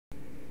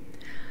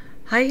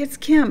Hi, it's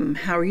Kim.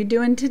 How are you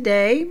doing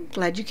today?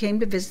 Glad you came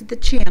to visit the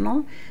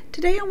channel.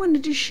 Today I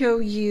wanted to show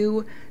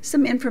you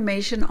some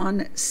information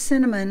on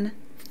cinnamon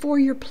for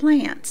your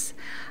plants.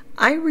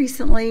 I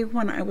recently,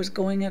 when I was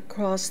going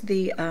across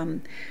the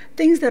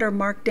things that are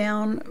marked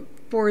down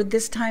for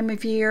this time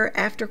of year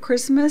after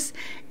Christmas,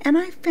 and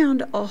I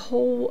found a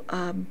whole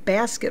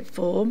basket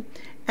full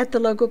at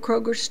the local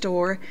Kroger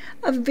store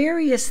of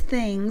various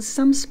things,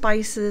 some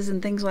spices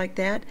and things like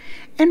that,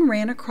 and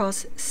ran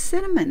across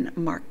cinnamon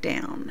marked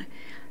down.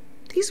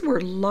 These were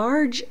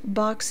large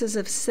boxes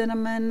of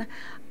cinnamon,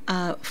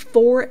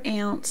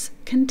 4-ounce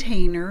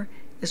container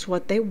is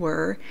what they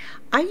were.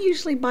 I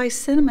usually buy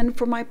cinnamon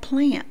for my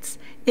plants.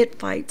 It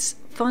fights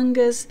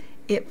fungus,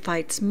 it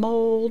fights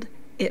mold,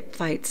 it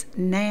fights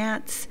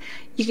gnats.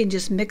 You can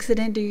just mix it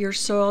into your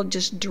soil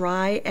just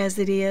dry as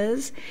it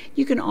is.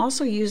 You can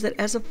also use it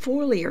as a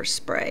foliar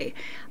spray.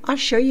 I'll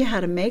show you how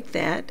to make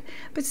that.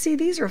 But see,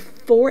 these are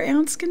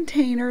 4-ounce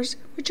containers,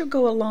 which will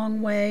go a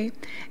long way,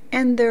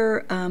 and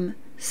they're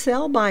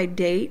sell-by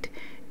date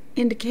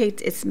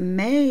indicates it's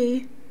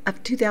May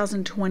of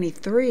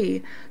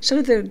 2023, so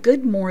they're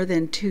good more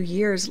than 2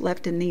 years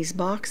left in these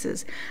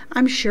boxes.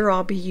 I'm sure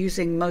I'll be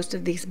using most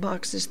of these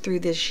boxes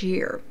through this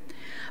year.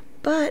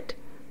 But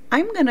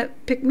I'm going to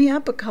pick me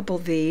up a couple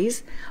of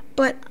these,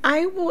 but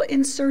I will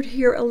insert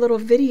here a little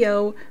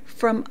video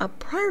from a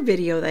prior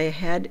video that I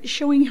had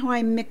showing how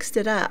I mixed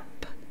it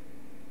up.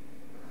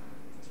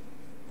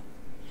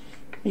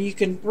 You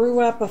can brew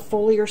up a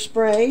foliar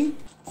spray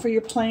for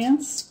your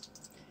plants.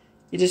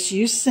 You just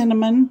use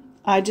cinnamon.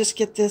 I just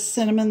get this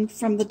cinnamon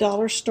from the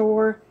dollar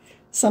store.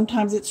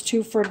 Sometimes it's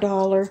 2 for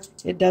 $1.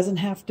 It doesn't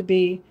have to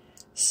be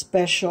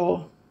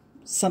special,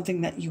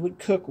 something that you would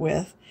cook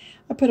with.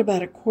 I put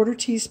about a 1/4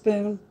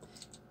 teaspoon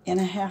in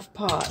a half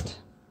pot.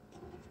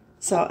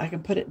 So I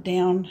can put it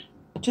down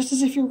just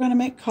as if you were going to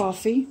make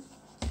coffee.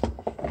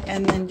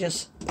 And then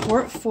just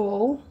pour it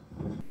full.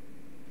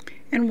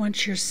 And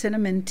once your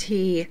cinnamon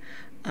tea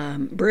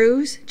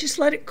brews, just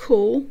let it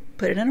cool,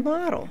 put it in a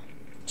bottle.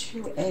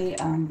 To a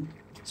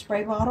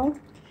spray bottle,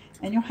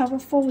 and you'll have a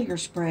foliar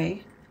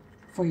spray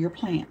for your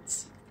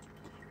plants.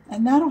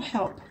 And that'll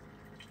help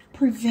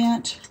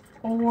prevent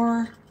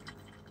or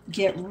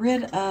get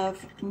rid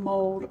of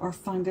mold or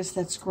fungus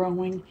that's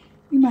growing.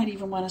 You might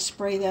even want to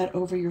spray that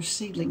over your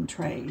seedling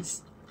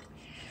trays.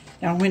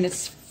 Now when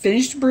it's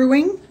finished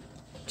brewing,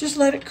 just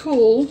let it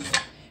cool.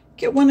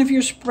 Get one of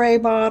your spray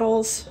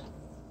bottles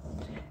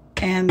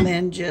and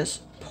then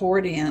just pour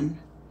it in.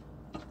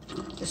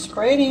 Just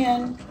spray it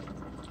in,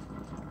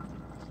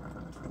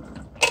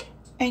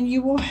 and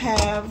you will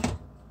have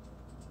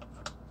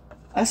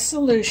a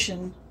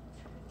solution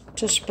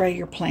to spray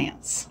your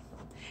plants.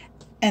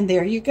 And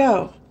there you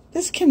go.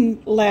 This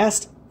can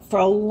last for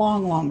a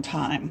long, long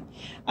time.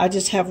 I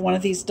just have one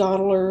of these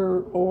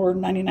 $1 or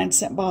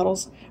 99-cent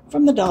bottles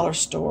from the dollar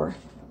store.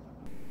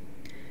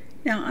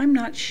 Now, I'm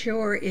not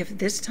sure if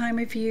this time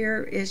of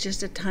year is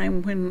just a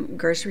time when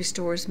grocery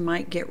stores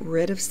might get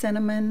rid of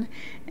cinnamon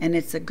and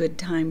it's a good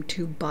time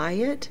to buy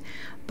it,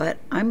 but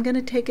I'm going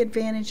to take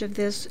advantage of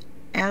this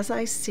as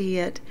I see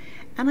it,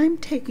 and I'm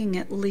taking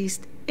at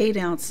least 8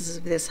 ounces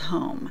of this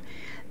home.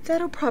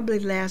 That'll probably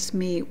last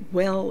me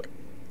well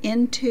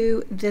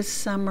into this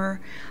summer.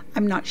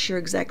 I'm not sure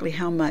exactly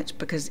how much,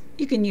 because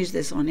you can use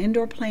this on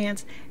indoor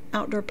plants,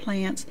 outdoor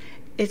plants.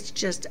 It's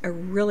just a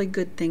really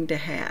good thing to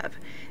have.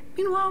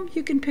 Meanwhile,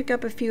 you can pick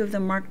up a few of the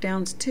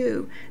markdowns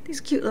too.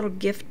 These cute little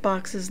gift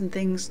boxes and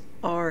things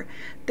are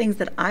things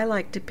that I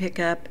like to pick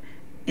up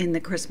in the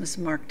Christmas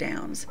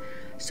markdowns.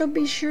 So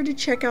be sure to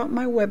check out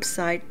my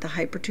website,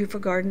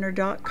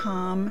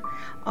 thehypertufagardener.com.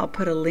 I'll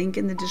put a link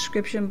in the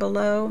description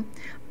below.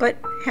 But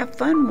have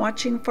fun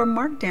watching for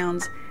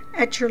markdowns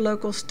at your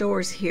local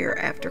stores here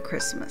after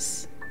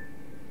Christmas.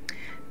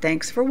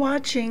 Thanks for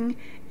watching,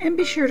 and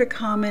be sure to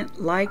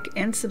comment, like,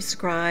 and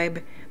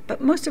subscribe. But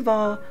most of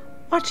all,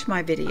 watch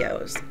my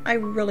videos. I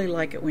really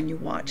like it when you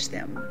watch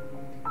them.